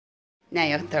Now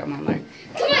you have to throw them on there.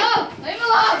 Go! Leave him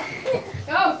alone!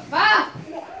 Go! Bye!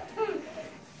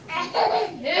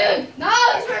 Dude! No!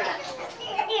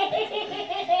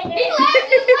 He laughed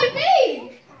just like me!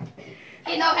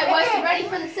 Hey, no, hey, Wes, you ready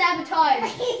for the sabotage?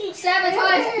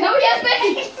 Sabotage! Nobody has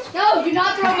Mickey! No, do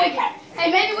not throw Mickey! Hey,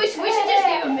 maybe we should just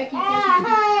give him Mickey.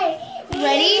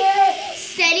 Ready?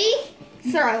 Steady?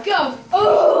 Throw. Go!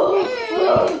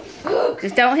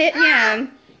 Just don't hit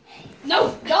him.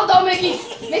 No! Don't throw Mickey!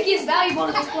 Mickey is valuable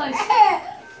to this place.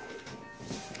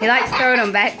 He likes throwing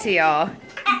them back to y'all.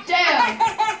 Damn!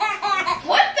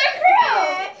 What the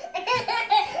crap?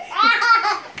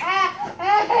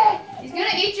 He's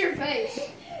gonna eat your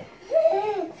face.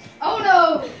 Oh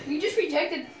no! You just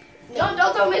rejected. Don't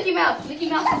throw Mickey Mouse. Mickey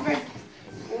Mouse is very.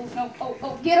 Oh no!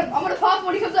 Oh, get him! I'm gonna pop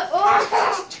when he comes up. Oh!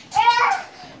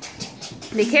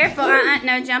 Be careful.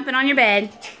 No jumping on your bed.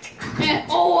 Man,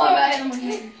 oh, I got him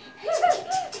again.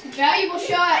 Valuable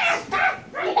shot.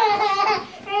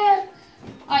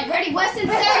 Alright, ready? West and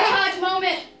Sammy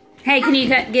moment. Hey, can you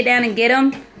get down and get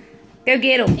him? Go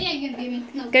get him. He ain't gonna give me.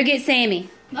 No. Go get Sammy.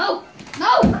 No!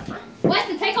 No!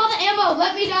 Weston, take all the ammo.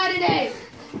 Let me die today.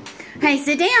 Hey,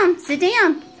 sit down. Sit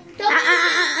down.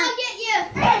 I'll get you.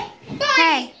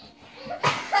 Hey.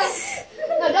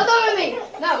 No, don't go with me.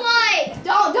 No. Fly.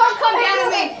 Don't come down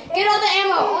with me. Get all the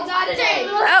ammo. I'll die today.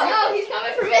 Oh. No, he's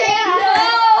coming for me.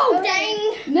 No. Dang.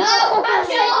 No.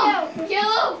 Kill him.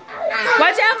 Kill him.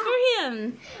 Watch out for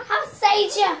him. I'll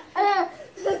save you.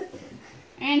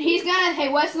 And he's gonna. Hey,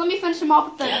 Wes, let me finish him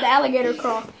off with the alligator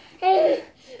crawl.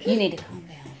 You need to calm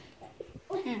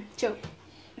down. Choke.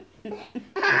 No,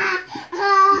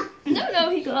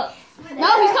 he got.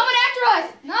 No, he's coming after us.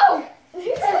 No.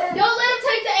 Don't let him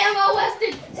take the ammo,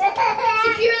 Weston.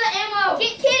 Secure the ammo.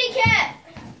 Get kitty cat.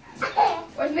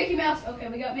 Where's Mickey Mouse? Okay,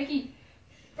 we got Mickey.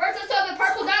 First, let's throw the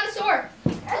purple dinosaur.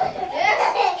 Yes.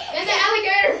 And the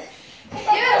alligator.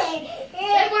 Yes.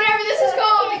 And whatever this is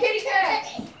called, the kitty cat.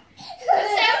 Let's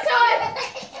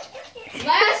sabotage.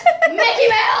 Last, Mickey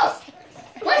Mouse.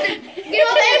 Weston, get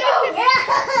all the ammo.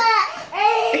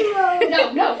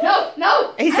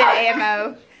 No. He said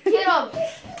ammo. Get him.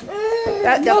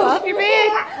 Don't pop your bed.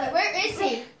 Wait, where is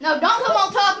he? No, don't come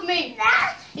on top of me.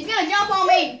 He's gonna jump on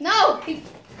me. No.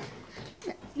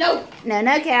 No.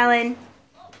 No, Callen.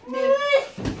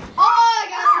 Oh, I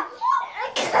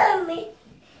got him.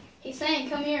 He's saying,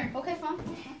 come here. Okay, fine.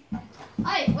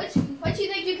 Hey, what you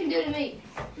think you can do to me?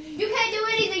 You can't do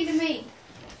anything to me.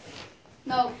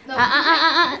 No.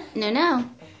 No.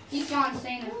 He's John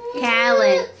Cena.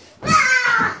 Callen.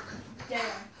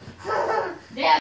 Damn.